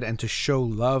question said, and to show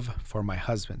love for my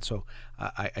husband. So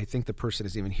I think the person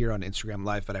is even here on Instagram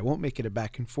Live, but I won't make it a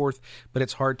back and forth, but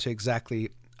it's hard to exactly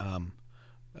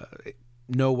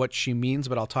know what she means,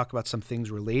 but I'll talk about some things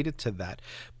related to that.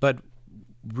 But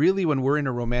really, when we're in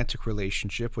a romantic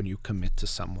relationship, when you commit to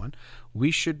someone, we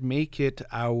should make it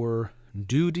our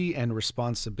duty and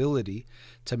responsibility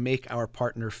to make our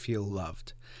partner feel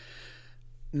loved.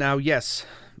 Now, yes,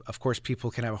 of course,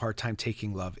 people can have a hard time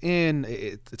taking love in.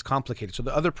 It's complicated. So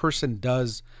the other person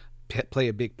does play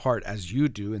a big part, as you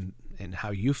do, in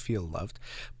how you feel loved.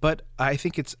 But I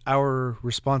think it's our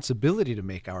responsibility to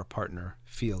make our partner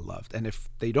feel loved. And if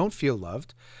they don't feel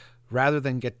loved, rather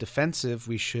than get defensive,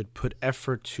 we should put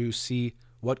effort to see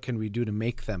what can we do to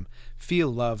make them feel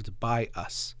loved by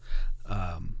us.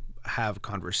 Have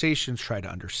conversations, try to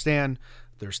understand.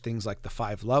 There's things like the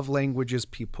 5 love languages.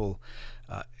 People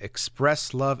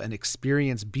express love and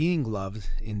experience being loved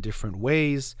in different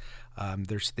ways.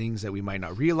 There's things that we might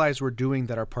not realize we're doing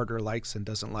that our partner likes and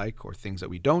doesn't like, or things that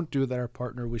we don't do that our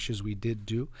partner wishes we did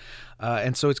do.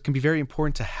 And so it can be very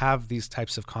important to have these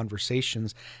types of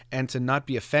conversations and to not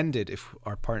be offended if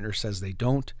our partner says they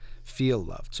don't feel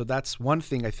loved. So that's one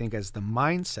thing I think, as the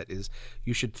mindset is,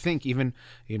 you should think, even,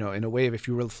 in a way of, if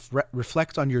you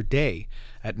reflect on your day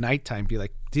at nighttime, be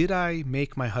like, did I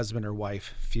make my husband or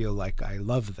wife feel like I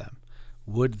love them?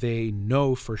 Would they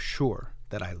know for sure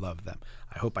that I love them?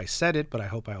 I hope I said it, but I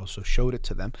hope I also showed it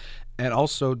to them. And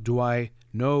also, do I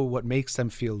know what makes them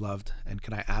feel loved? And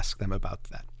can I ask them about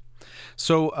that?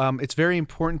 So it's very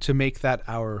important to make that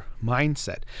our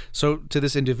mindset. So to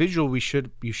this individual, you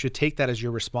should take that as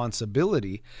your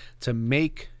responsibility to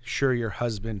make sure your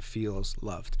husband feels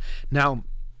loved. Now,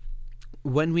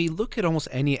 when we look at almost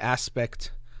any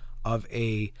aspect of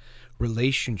a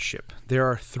relationship, there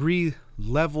are 3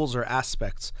 levels or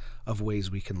aspects of ways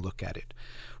we can look at it.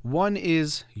 One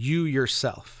is you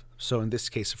yourself. So in this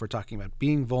case, if we're talking about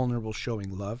being vulnerable,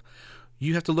 showing love,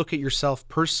 you have to look at yourself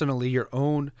personally, your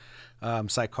own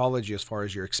psychology as far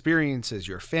as your experiences,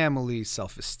 your family,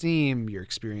 self-esteem, your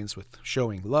experience with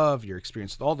showing love, your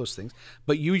experience with all those things.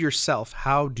 But you yourself,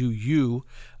 how do you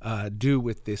do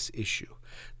with this issue?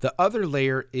 The other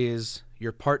layer is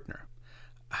your partner.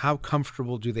 how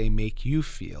comfortable do they make you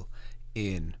feel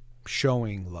in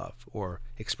showing love or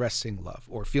expressing love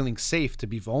or feeling safe to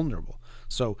be vulnerable?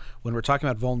 So when we're talking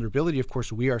about vulnerability, of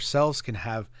course, we ourselves can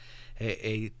have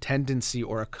a tendency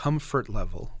or a comfort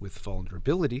level with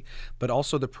vulnerability, but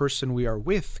also the person we are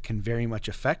with can very much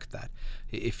affect that.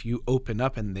 If you open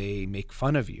up and they make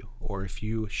fun of you, or if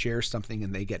you share something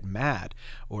and they get mad,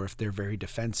 or if they're very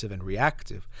defensive and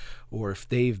reactive, or if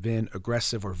they've been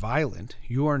aggressive or violent,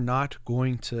 you are not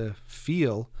going to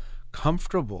feel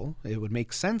comfortable. It would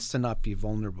make sense to not be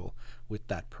vulnerable with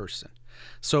that person.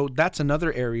 So that's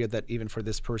another area that even for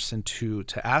this person to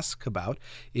ask about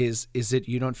is it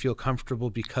you don't feel comfortable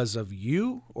because of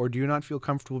you, or do you not feel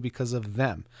comfortable because of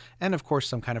them? And of course,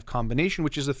 some kind of combination,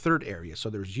 which is a third area. So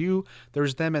there's you,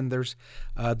 there's them, and there's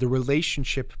the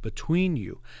relationship between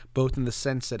you, both in the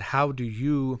sense that how do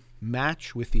you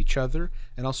match with each other,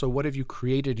 and also what have you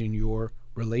created in your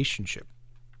relationship?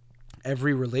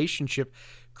 Every relationship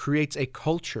creates a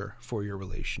culture for your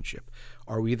relationship.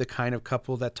 Are we the kind of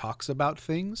couple that talks about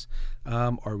things?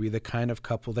 Are we the kind of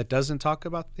couple that doesn't talk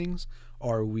about things?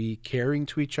 Are we caring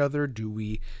to each other? Do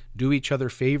we do each other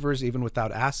favors even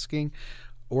without asking?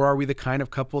 Or are we the kind of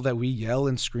couple that we yell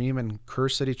and scream and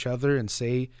curse at each other and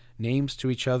say names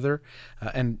to each other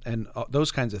and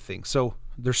those kinds of things? So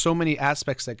there's so many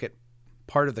aspects that get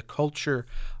part of the culture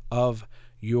of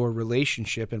your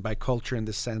relationship. And by culture in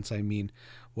this sense, I mean,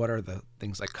 what are the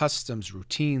things like customs,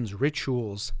 routines,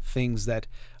 rituals, things that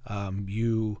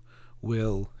you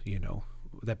will,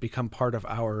 that become part of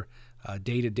our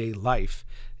day-to-day life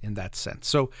in that sense.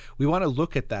 So we want to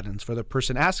look at that, and for the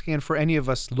person asking and for any of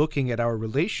us looking at our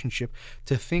relationship,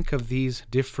 to think of these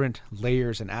different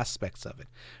layers and aspects of it.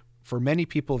 For many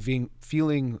people,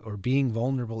 feeling or being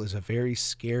vulnerable is a very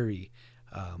scary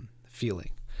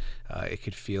feeling. It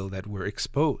could feel that we're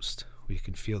exposed. We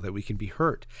can feel that we can be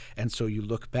hurt. And so you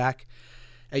look back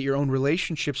at your own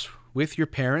relationships with your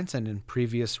parents and in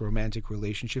previous romantic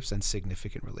relationships and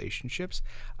significant relationships.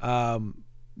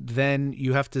 Then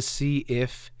you have to see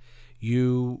if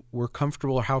you were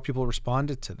comfortable or how people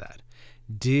responded to that.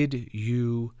 Did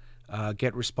you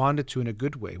get responded to in a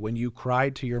good way? When you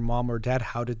cried to your mom or dad,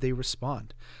 how did they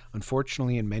respond?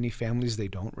 Unfortunately, in many families, they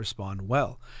don't respond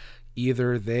well.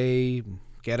 Either they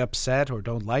get upset or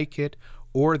don't like it,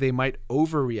 or they might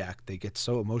overreact. They get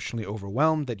so emotionally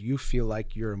overwhelmed that you feel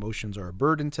like your emotions are a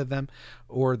burden to them,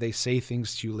 or they say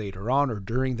things to you later on or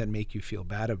during that make you feel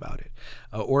bad about it,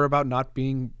 or about not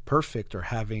being perfect or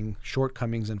having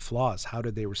shortcomings and flaws. How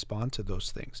did they respond to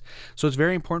those things? So it's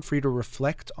very important for you to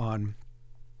reflect on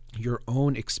your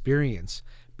own experience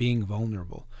being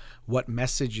vulnerable. What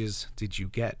messages did you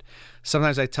get?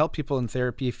 Sometimes I tell people in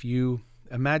therapy, if you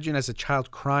imagine as a child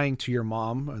crying to your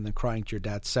mom and then crying to your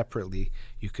dad separately,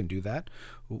 you can do that.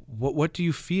 What do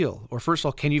you feel? Or first of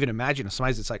all, can you even imagine?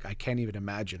 Sometimes it's like, I can't even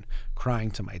imagine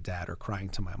crying to my dad or crying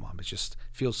to my mom. It just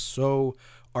feels so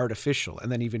artificial.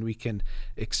 And then even we can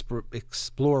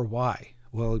explore why.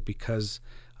 Well, because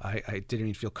I didn't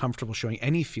even feel comfortable showing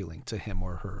any feeling to him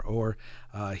or her, or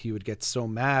he would get so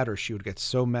mad or she would get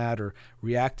so mad or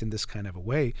react in this kind of a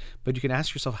way. But you can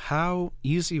ask yourself, how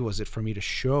easy was it for me to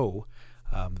show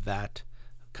that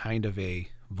kind of a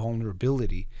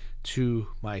vulnerability to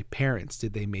my parents?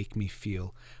 Did they make me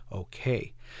feel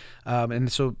okay?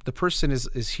 And so the person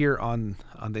is here on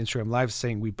the Instagram Live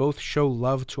saying, we both show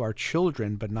love to our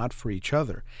children, but not for each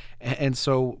other. And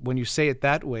so when you say it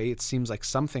that way, it seems like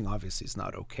something obviously is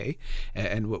not okay.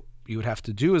 And what you would have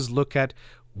to do is look at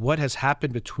what has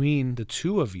happened between the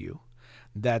two of you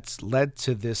that's led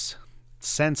to this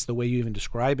sense, the way you even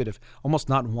describe it, of almost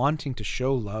not wanting to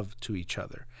show love to each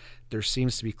other. There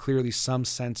seems to be clearly some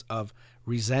sense of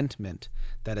resentment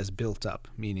that has built up,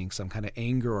 meaning some kind of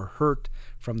anger or hurt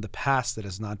from the past that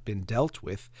has not been dealt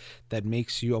with, that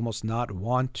makes you almost not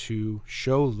want to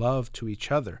show love to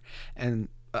each other. And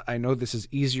I know this is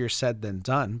easier said than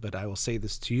done, but I will say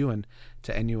this to you and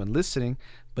to anyone listening.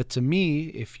 But to me,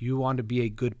 if you want to be a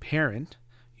good parent,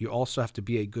 you also have to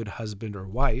be a good husband or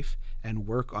wife and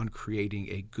work on creating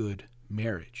a good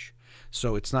marriage.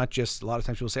 So it's not just, a lot of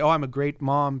times people say, oh, I'm a great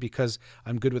mom because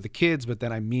I'm good with the kids, but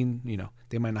then I mean,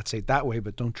 they might not say it that way,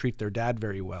 but don't treat their dad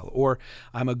very well. Or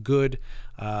I'm a good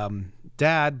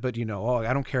dad, but oh,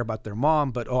 I don't care about their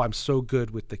mom, but oh, I'm so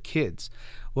good with the kids.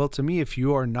 Well, to me, if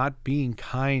you are not being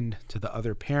kind to the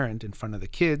other parent in front of the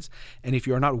kids, and if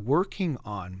you are not working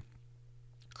on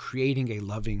creating a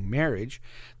loving marriage,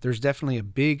 there's definitely a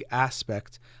big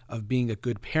aspect of being a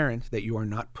good parent that you are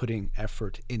not putting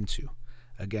effort into.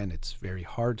 Again, it's very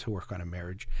hard to work on a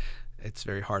marriage. It's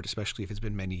very hard, especially if it's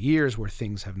been many years where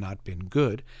things have not been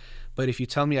good. But if you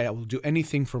tell me I will do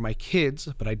anything for my kids,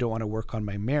 but I don't want to work on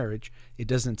my marriage, it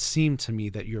doesn't seem to me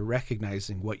that you're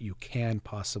recognizing what you can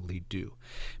possibly do.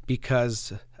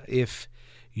 Because if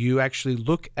you actually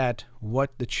look at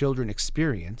what the children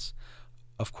experience,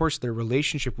 of course, their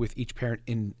relationship with each parent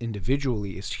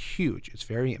individually is huge. It's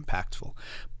very impactful.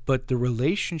 But the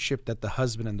relationship that the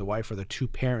husband and the wife or the two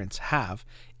parents have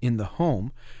in the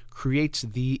home creates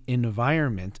the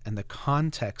environment and the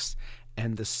context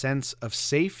and the sense of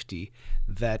safety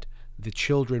that the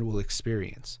children will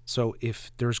experience. So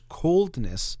if there's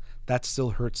coldness, that still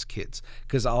hurts kids.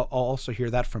 Because I'll also hear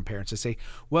that from parents. They say,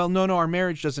 well, no, our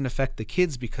marriage doesn't affect the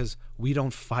kids because we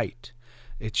don't fight.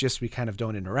 It's just we kind of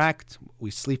don't interact.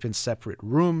 We sleep in separate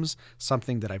rooms,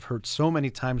 something that I've heard so many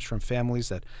times from families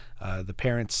that the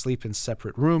parents sleep in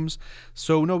separate rooms.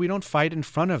 So no, we don't fight in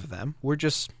front of them. We're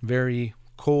just very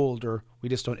cold, or we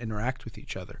just don't interact with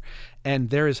each other. And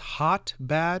there is hot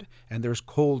bad and there's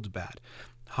cold bad.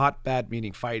 Hot bad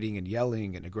meaning fighting and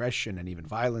yelling and aggression and even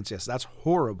violence. Yes, that's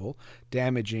horrible,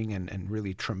 damaging, and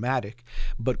really traumatic.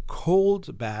 But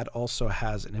cold bad also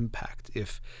has an impact.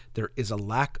 If there is a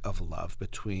lack of love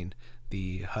between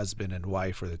the husband and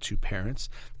wife or the two parents,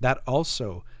 that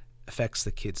also affects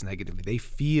the kids negatively. They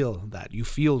feel that. You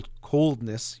feel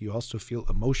coldness. You also feel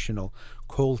emotional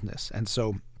coldness. And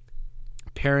so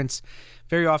parents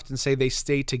very often say they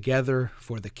stay together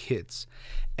for the kids.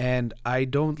 And I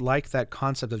don't like that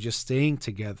concept of just staying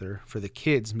together for the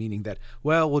kids, meaning that,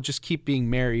 well, we'll just keep being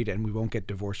married and we won't get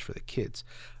divorced for the kids.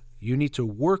 You need to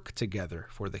work together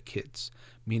for the kids,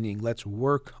 meaning let's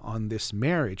work on this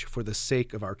marriage for the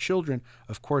sake of our children,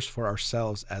 of course, for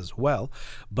ourselves as well.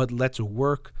 But let's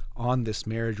work on this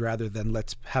marriage rather than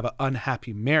let's have an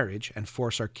unhappy marriage and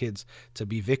force our kids to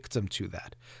be victim to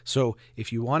that. So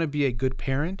if you want to be a good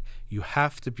parent, you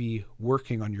have to be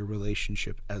working on your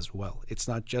relationship as well. It's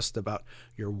not just about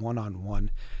your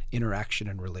one-on-one interaction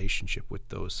and relationship with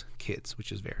those kids,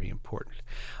 which is very important.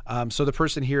 So the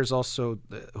person here is also,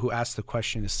 who asked the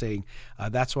question, is saying,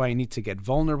 that's why I need to get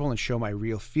vulnerable and show my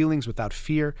real feelings without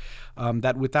fear.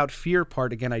 That without fear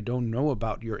part, again, I don't know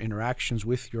about your interactions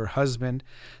with your husband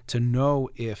to know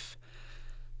if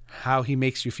how he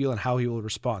makes you feel and how he will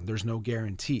respond. There's no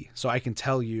guarantee. So I can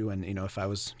tell you, and if I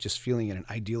was just feeling in an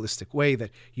idealistic way,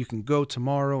 that you can go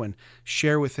tomorrow and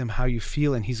share with him how you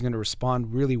feel and he's going to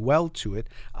respond really well to it.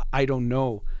 I don't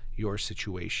know your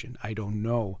situation. I don't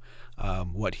know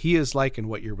what he is like and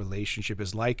what your relationship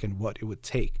is like and what it would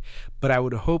take. But I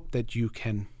would hope that you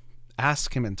can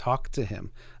ask him and talk to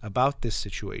him about this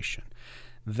situation,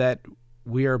 that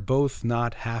we are both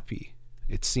not happy.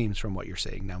 It seems from what you're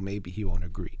saying. Now, maybe he won't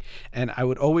agree. And I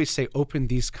would always say open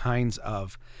these kinds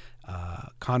of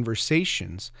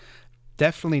conversations,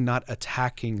 definitely not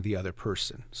attacking the other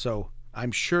person. So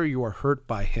I'm sure you are hurt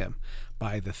by him,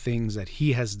 by the things that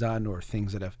he has done or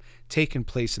things that have taken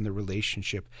place in the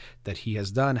relationship that he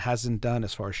has done, hasn't done,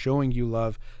 as far as showing you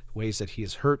love, ways that he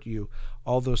has hurt you,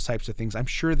 all those types of things. I'm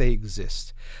sure they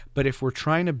exist. But if we're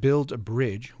trying to build a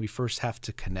bridge, we first have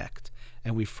to connect,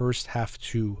 and we first have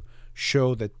to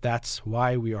show that that's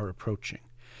why we are approaching.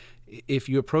 If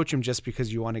you approach him just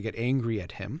because you want to get angry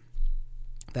at him,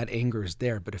 that anger is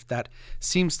there. But if that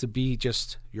seems to be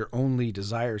just your only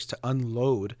desires to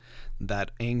unload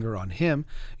that anger on him,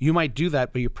 you might do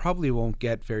that, but you probably won't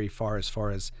get very far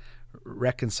as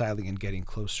reconciling and getting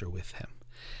closer with him.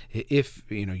 If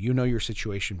you know your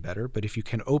situation better, but if you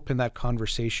can open that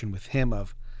conversation with him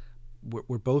of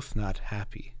we're both not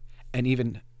happy, and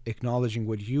even acknowledging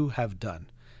what you have done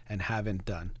and haven't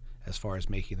done as far as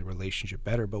making the relationship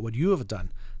better, but what you have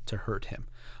done to hurt him.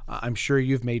 I'm sure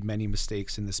you've made many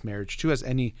mistakes in this marriage too, as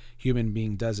any human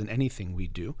being does in anything we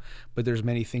do, but there's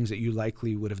many things that you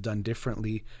likely would have done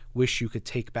differently, wish you could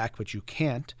take back, but you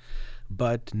can't.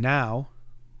 But now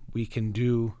we can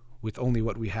do with only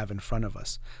what we have in front of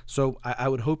us. So I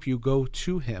would hope you go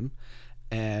to him.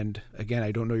 And again,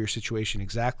 I don't know your situation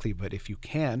exactly, but if you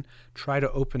can, try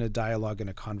to open a dialogue and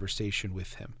a conversation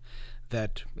with him.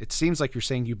 That it seems like you're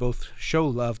saying you both show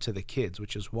love to the kids,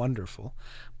 which is wonderful,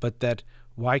 but that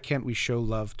why can't we show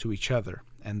love to each other?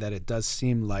 And that it does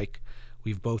seem like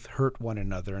we've both hurt one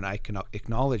another, and I can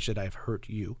acknowledge that I've hurt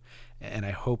you, and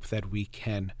I hope that we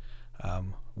can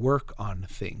work on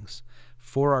things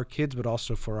for our kids, but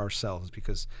also for ourselves,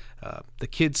 because the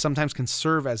kids sometimes can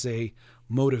serve as a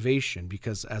motivation,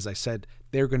 because as I said,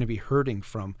 they're going to be hurting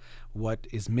from what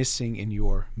is missing in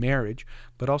your marriage,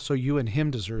 but also you and him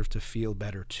deserve to feel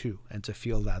better too, and to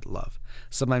feel that love.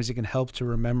 Sometimes it can help to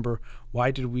remember,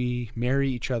 why did we marry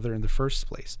each other in the first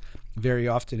place? Very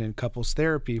often in couples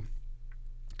therapy,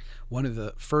 one of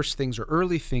the first things or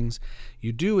early things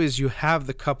you do is you have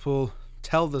the couple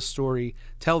tell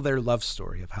their love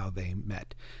story of how they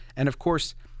met. And of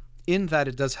course, in that,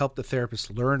 it does help the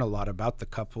therapist learn a lot about the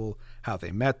couple, how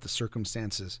they met, the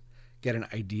circumstances, get an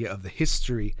idea of the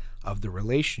history of the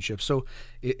relationship. So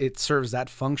it serves that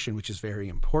function, which is very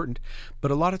important.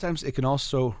 But a lot of times it can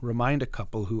also remind a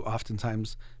couple who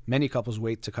oftentimes, many couples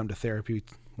wait to come to therapy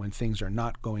when things are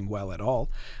not going well at all,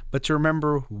 but to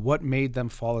remember what made them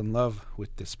fall in love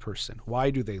with this person. Why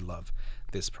do they love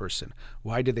this person?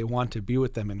 Why do they want to be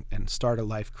with them and start a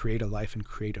life, create a life, and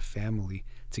create a family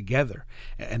together?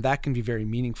 And that can be very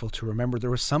meaningful to remember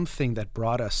there was something that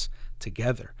brought us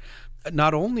together.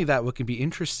 Not only that, what can be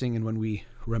interesting, and when we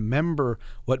remember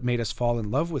what made us fall in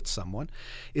love with someone,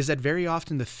 is that very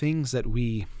often the things that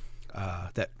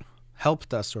that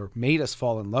helped us or made us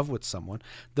fall in love with someone,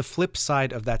 the flip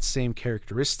side of that same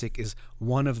characteristic is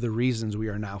one of the reasons we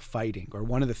are now fighting, or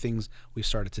one of the things we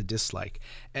started to dislike.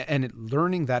 And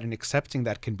learning that and accepting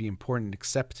that can be important,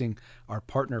 accepting our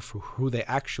partner for who they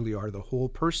actually are, the whole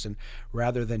person,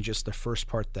 rather than just the first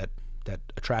part that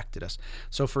attracted us.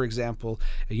 So for example,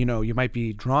 you might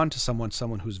be drawn to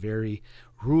someone who's very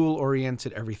rule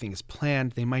oriented, everything is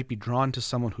planned. They might be drawn to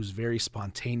someone who's very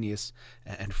spontaneous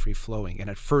and free flowing.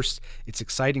 And at first it's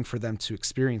exciting for them to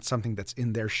experience something that's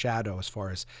in their shadow, as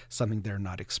far as something they're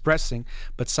not expressing,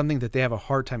 but something that they have a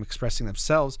hard time expressing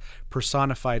themselves,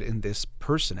 personified in this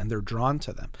person, and they're drawn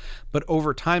to them. But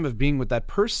over time of being with that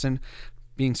person,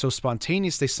 being so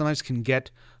spontaneous, they sometimes can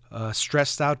get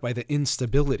stressed out by the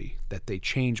instability, that they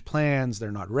change plans,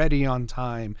 they're not ready on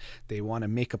time, they want to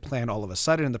make a plan all of a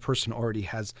sudden, and the person already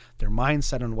has their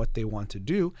mindset on what they want to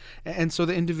do. And so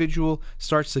the individual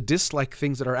starts to dislike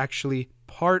things that are actually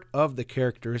part of the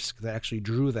characteristic that actually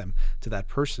drew them to that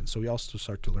person. So we also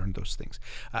start to learn those things.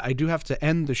 I do have to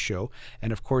end the show,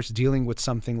 and of course, dealing with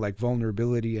something like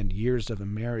vulnerability and years of a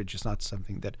marriage is not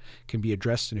something that can be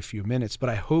addressed in a few minutes, but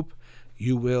I hope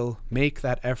you will make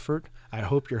that effort. I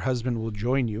hope your husband will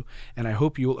join you, and I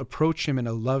hope you will approach him in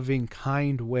a loving,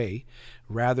 kind way,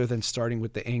 rather than starting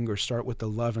with the anger. Start with the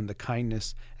love and the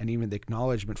kindness and even the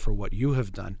acknowledgement for what you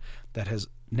have done that has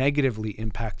negatively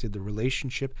impacted the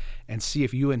relationship, and see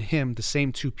if you and him, the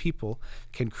same two people,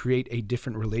 can create a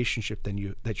different relationship than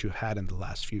you had in the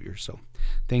last few years. So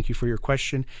thank you for your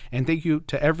question, and thank you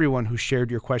to everyone who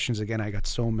shared your questions. Again, I got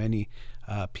so many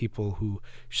people who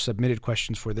submitted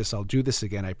questions for this. I'll do this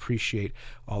again. I appreciate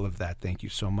all of that. Thank you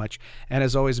so much. And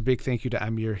as always, a big thank you to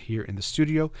Amir here in the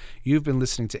studio. You've been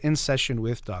listening to In Session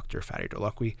with Dr. Farid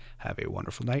Holakwi. Have a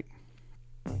wonderful night.